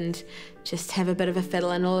keyboard and just have a bit of a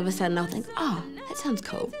fiddle, and all of a sudden I'll think, oh, that sounds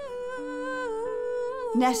cool.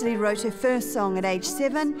 Natalie wrote her first song at age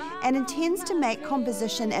 7 and intends to make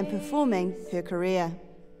composition and performing her career.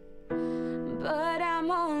 But I'm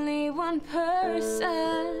only one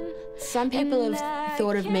person. Some people have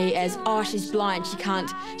thought of me as, oh, she's blind,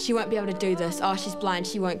 she won't be able to do this. Oh, she's blind,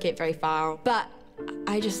 she won't get very far. But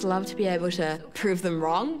I just love to be able to prove them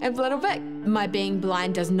wrong a little bit. My being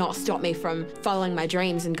blind does not stop me from following my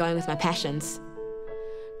dreams and going with my passions.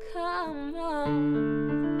 Come on.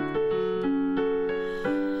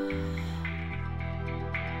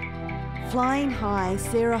 Flying high,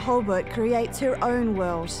 Sarah Hobart creates her own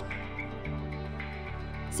world.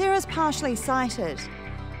 Sarah's partially sighted.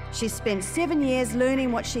 She's spent 7 years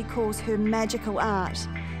learning what she calls her magical art,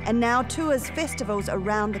 and now tours festivals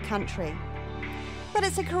around the country. But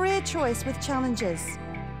it's a career choice with challenges.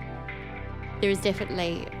 There is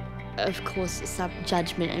definitely, of course, some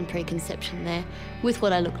judgment and preconception there with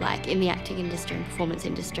what I look like in the acting industry and performance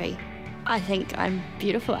industry. I think I'm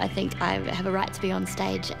beautiful. I think I have a right to be on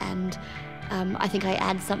stage, and I think I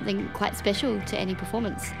add something quite special to any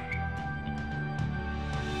performance.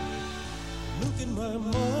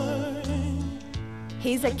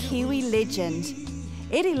 He's a Kiwi legend.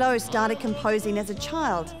 Eddie Lowe started composing as a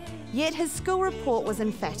child, yet his school report was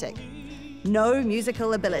emphatic: no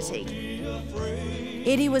musical ability.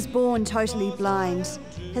 Eddie was born totally blind.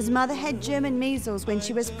 His mother had German measles when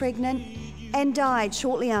she was pregnant and died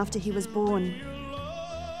shortly after he was born.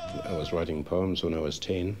 I was writing poems when I was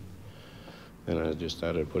 10, and I just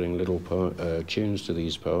started putting little tunes to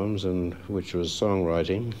these poems, and which was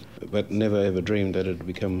songwriting, but never ever dreamed that it would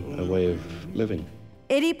become a way of living.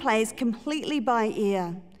 Eddie plays completely by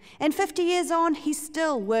ear. And 50 years on, he's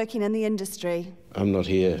still working in the industry. I'm not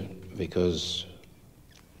here because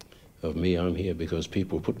of me, I'm here because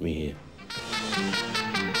people put me here.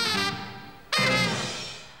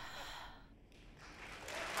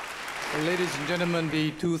 Ladies and gentlemen,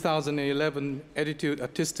 the 2011 Attitude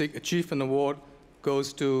Artistic Achievement Award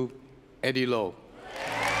goes to Eddie Lowe.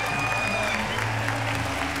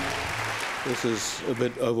 This is a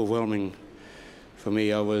bit overwhelming for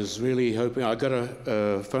me. I was really hoping. I got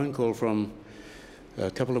a phone call from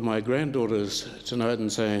a couple of my granddaughters tonight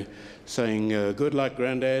and saying good luck,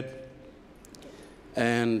 Granddad.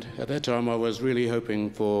 And at that time, I was really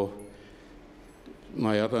hoping for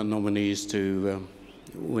my other nominees to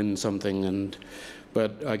win something.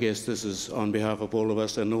 But I guess this is on behalf of all of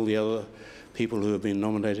us and all the other people who have been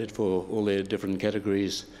nominated for all their different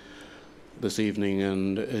categories this evening.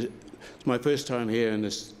 And it's my first time here, and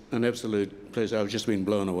it's an absolute pleasure. I've just been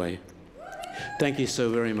blown away. Thank you so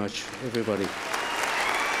very much, everybody.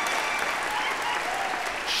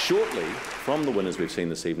 Shortly, from the winners we've seen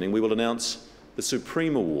this evening, we will announce the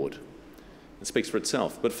Supreme Award. It speaks for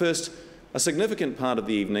itself. But first, a significant part of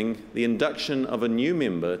the evening, the induction of a new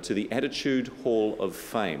member to the Attitude Hall of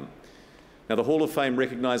Fame. Now, the Hall of Fame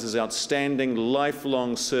recognises outstanding,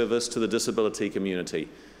 lifelong service to the disability community.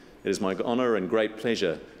 It is my honour and great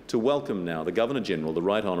pleasure to welcome now the Governor-General, the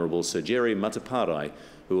Right Honourable Sir Jerry Mataparai,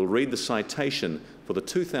 who will read the citation for the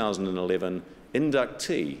 2011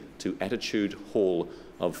 inductee to Attitude Hall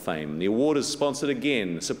of Fame. The award is supported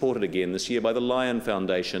again this year by the Lion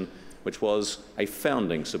Foundation, which was a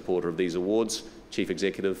founding supporter of these awards. Chief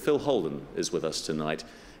Executive Phil Holden is with us tonight.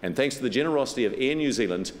 And thanks to the generosity of Air New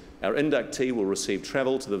Zealand, our inductee will receive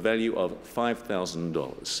travel to the value of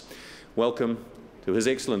 $5,000. Welcome to His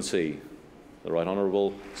Excellency, the Right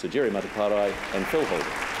Honourable Sir Jerry Mataparai and Phil Holden.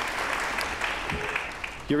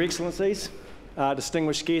 Your Excellencies,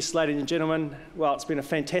 distinguished guests, ladies and gentlemen, well, it's been a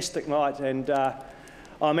fantastic night, and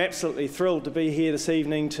I'm absolutely thrilled to be here this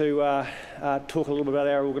evening to talk a little bit about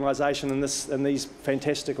our organisation and these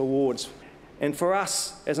fantastic awards. And for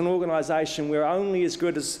us, as an organisation, we're only as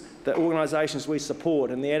good as the organisations we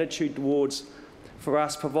support, and the Attitude Awards, for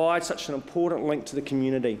us, provide such an important link to the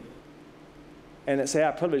community. And it's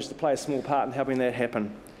our privilege to play a small part in helping that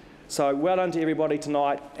happen. So well done to everybody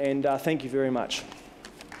tonight, and thank you very much.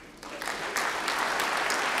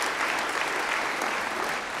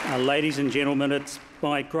 Ladies and gentlemen, it's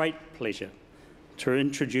my great pleasure to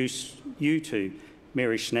introduce you to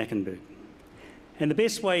Mary Schnackenberg. And the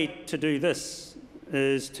best way to do this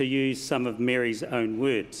is to use some of Mary's own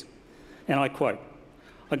words. And I quote,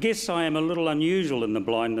 "I guess I am a little unusual in the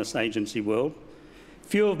blindness agency world.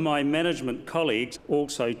 Few of my management colleagues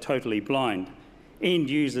also totally blind, end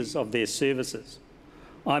users of their services.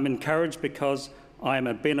 I'm encouraged because I am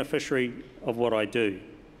a beneficiary of what I do.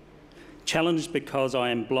 Challenged because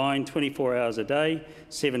I am blind 24 hours a day,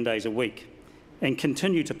 7 days a week, and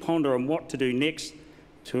continue to ponder on what to do next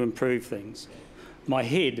to improve things. My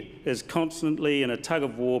head is constantly in a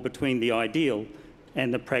tug-of-war between the ideal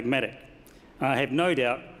and the pragmatic. I have no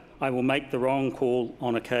doubt I will make the wrong call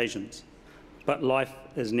on occasions, but life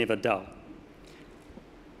is never dull."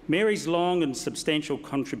 Mary's long and substantial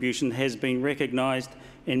contribution has been recognised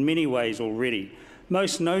in many ways already,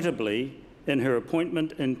 most notably in her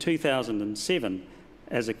appointment in 2007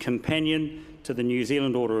 as a companion to the New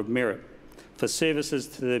Zealand Order of Merit for services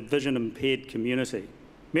to the vision-impaired community.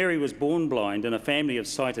 Mary was born blind in a family of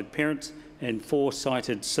sighted parents and 4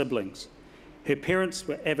 sighted siblings. Her parents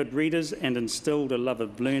were avid readers and instilled a love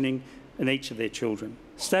of learning in each of their children.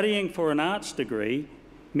 Studying for an arts degree,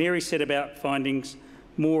 Mary set about finding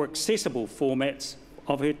more accessible formats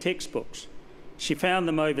of her textbooks. She found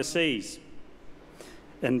them overseas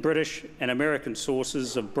in British and American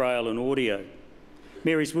sources of Braille and audio.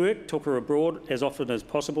 Mary's work took her abroad as often as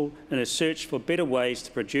possible in a search for better ways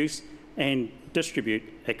to produce and distribute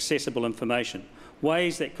accessible information,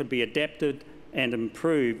 ways that could be adapted and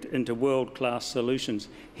improved into world-class solutions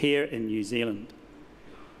here in New Zealand.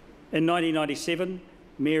 In 1997,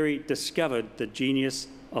 Mary discovered the genius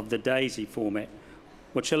of the DAISY format,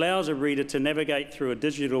 which allows a reader to navigate through a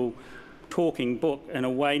digital talking book in a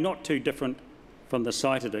way not too different from the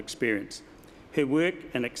sighted experience. Her work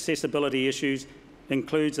in accessibility issues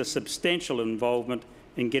includes a substantial involvement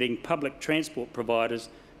in getting public transport providers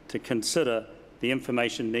to consider the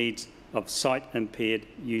information needs of sight-impaired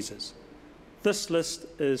users. This list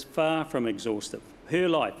is far from exhaustive. Her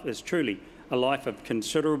life is truly a life of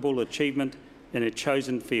considerable achievement in a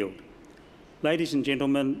chosen field. Ladies and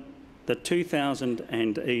gentlemen, the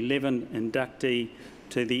 2011 inductee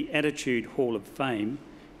to the Attitude Hall of Fame,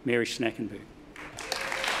 Mary Schnackenberg.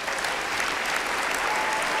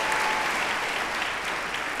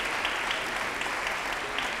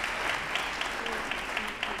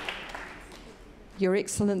 Your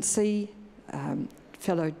Excellency,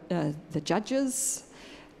 the judges,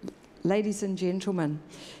 ladies and gentlemen,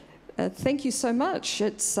 thank you so much.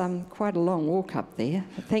 It's quite a long walk up there.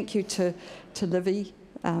 Thank you to Livy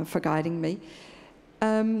for guiding me.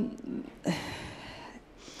 I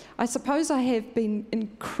suppose I have been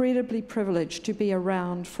incredibly privileged to be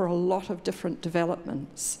around for a lot of different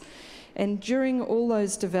developments. And during all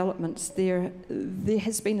those developments, there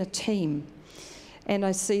has been a team. And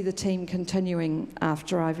I see the team continuing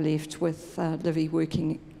after I've left with Livy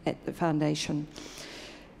working at the foundation.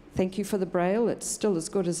 Thank you for the Braille. It's still as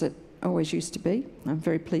good as it always used to be. I'm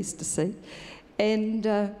very pleased to see. And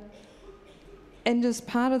as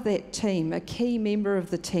part of that team, a key member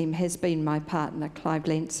of the team has been my partner, Clive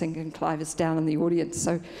Lansing, and Clive is down in the audience,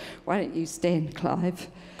 so why don't you stand, Clive?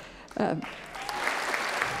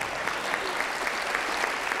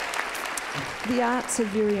 The arts are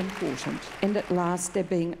very important, and at last they're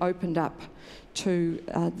being opened up to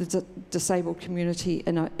the disabled community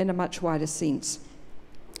in a much wider sense.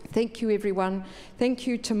 Thank you, everyone. Thank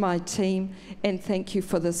you to my team, and thank you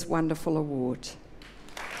for this wonderful award.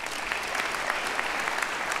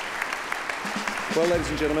 Well, ladies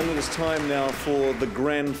and gentlemen, it is time now for the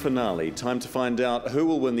grand finale. Time to find out who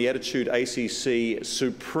will win the Attitude ACC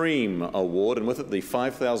Supreme Award, and with it the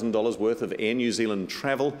 $5,000 worth of Air New Zealand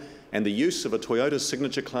travel and the use of a Toyota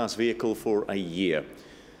signature class vehicle for a year.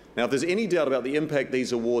 Now, if there's any doubt about the impact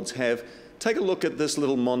these awards have, take a look at this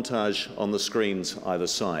little montage on the screens either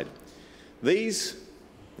side. These,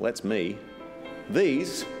 well, that's me,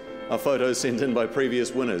 these are photos sent in by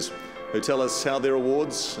previous winners who tell us how their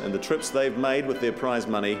awards and the trips they've made with their prize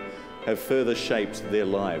money have further shaped their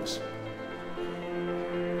lives.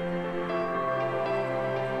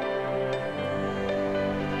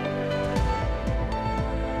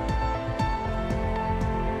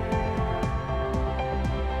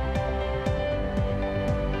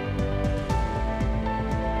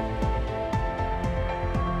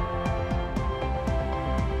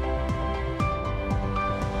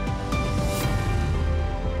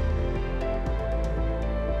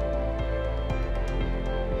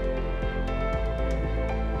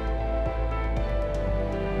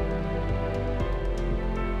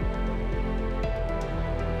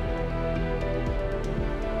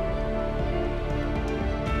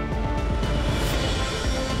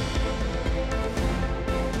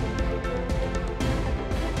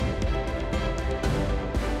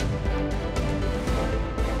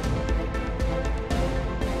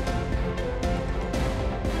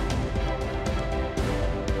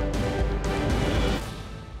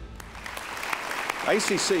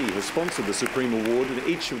 ACC has sponsored the Supreme Award in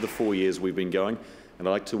each of the 4 years we've been going, and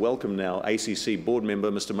I'd like to welcome now ACC board member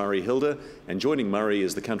Mr Murray Hilder, and joining Murray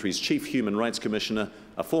is the country's Chief Human Rights Commissioner,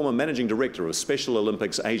 a former Managing Director of Special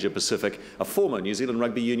Olympics Asia Pacific, a former New Zealand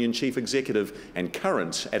Rugby Union Chief Executive and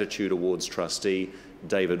current Attitude Awards trustee,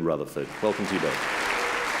 David Rutherford. Welcome to you both.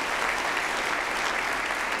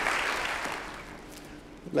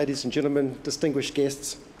 Ladies and gentlemen, distinguished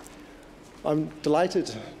guests, I'm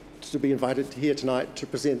delighted to be invited here tonight to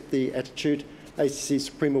present the Attitude ACC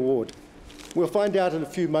Supreme Award. We'll find out in a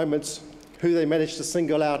few moments who they managed to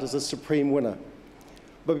single out as a Supreme winner.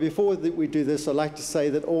 But before we do this, I'd like to say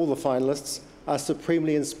that all the finalists are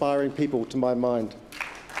supremely inspiring people to my mind.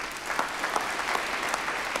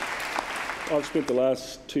 I've spent the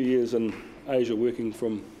last 2 years in Asia working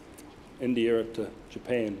from India to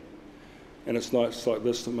Japan, and it's nights like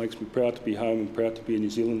this that makes me proud to be home and proud to be a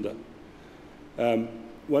New Zealander.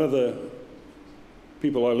 One of the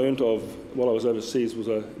people I learnt of while I was overseas was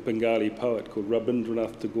a Bengali poet called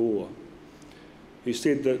Rabindranath Tagore, who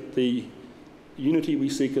said that the unity we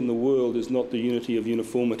seek in the world is not the unity of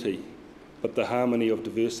uniformity, but the harmony of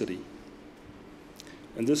diversity.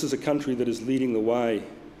 And this is a country that is leading the way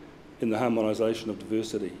in the harmonisation of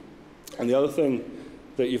diversity. And the other thing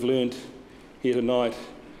that you've learned here tonight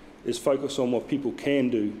is focus on what people can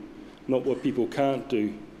do, not what people can't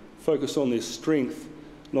do. Focus on their strength,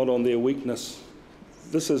 not on their weakness.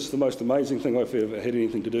 This is the most amazing thing I've ever had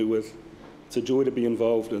anything to do with. It's a joy to be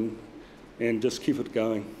involved in, and just keep it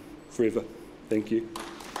going forever. Thank you.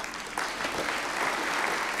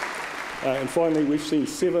 And finally, we've seen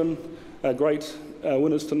 7 great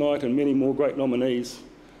winners tonight and many more great nominees,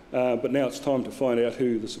 but now it's time to find out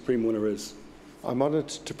who the Supreme winner is. I'm honoured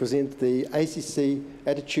to present the ACC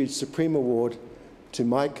Attitude Supreme Award to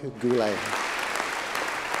Mike Goulet.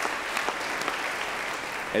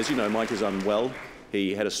 As you know, Mike is unwell.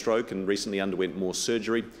 He had a stroke and recently underwent more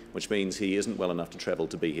surgery, which means he isn't well enough to travel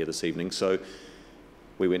to be here this evening. So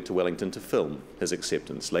we went to Wellington to film his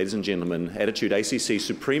acceptance. Ladies and gentlemen, Attitude ACC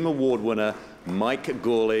Supreme Award winner, Mike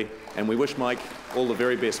Gawley, and we wish Mike all the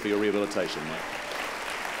very best for your rehabilitation, Mike.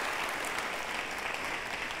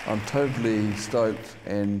 I'm totally stoked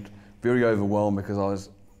and very overwhelmed because I was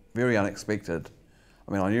very unexpected.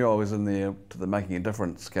 I mean, I knew I was in there to the making a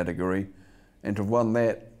difference category, and to have won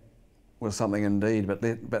that was something indeed.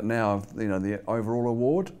 But now, you know, the overall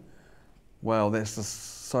award, wow, that's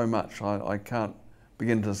just so much. I can't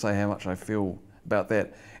begin to say how much I feel about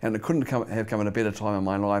that. And it couldn't have come at a better time in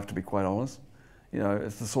my life, to be quite honest. You know,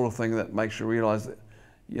 it's the sort of thing that makes you realise that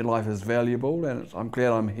your life is valuable, and I'm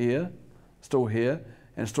glad I'm here, still here,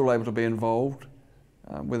 and still able to be involved,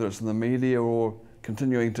 whether it's in the media or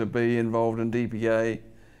continuing to be involved in DPA,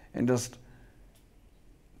 and just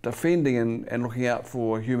defending and looking out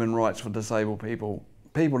for human rights for disabled people.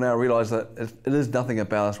 People now realise that it is nothing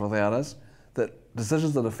about us without us, that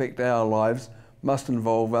decisions that affect our lives must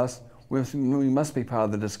involve us. We must be part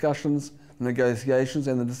of the discussions, the negotiations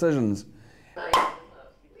and the decisions.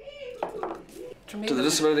 To the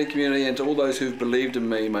disability community and to all those who've believed in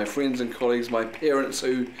me, my friends and colleagues, my parents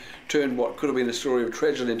who turned what could have been a story of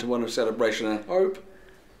tragedy into one of celebration and hope.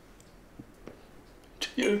 To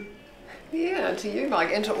you. Yeah, to you, Mike,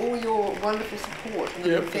 and to all your wonderful support and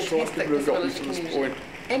the fantastic disability community.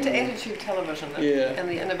 And to Attitude Television and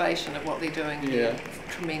the innovation of what they're doing here.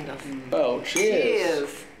 It's tremendous. Oh,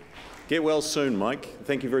 cheers. Get well soon, Mike.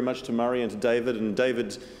 Thank you very much to Murray and to David. And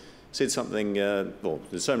David said something, well,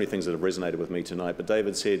 there's so many things that have resonated with me tonight, but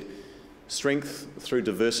David said, strength through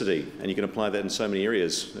diversity, and you can apply that in so many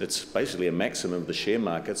areas. It's basically a maxim of the share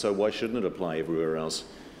market, so why shouldn't it apply everywhere else?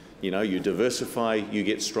 You know, you diversify, you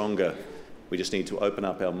get stronger. We just need to open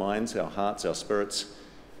up our minds, our hearts, our spirits,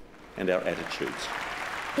 and our attitudes.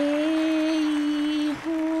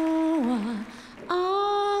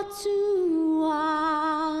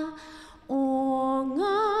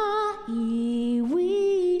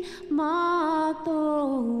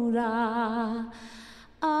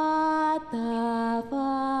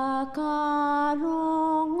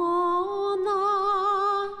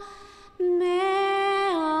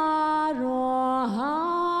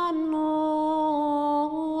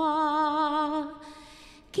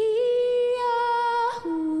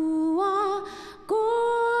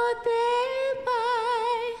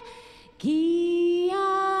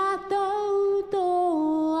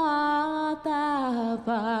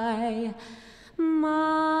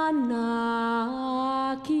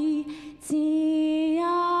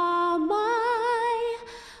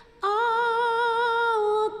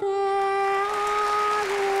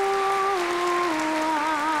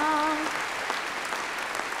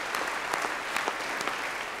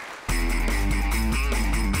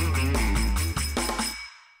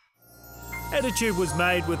 Attitude was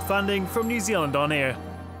made with funding from New Zealand On Air.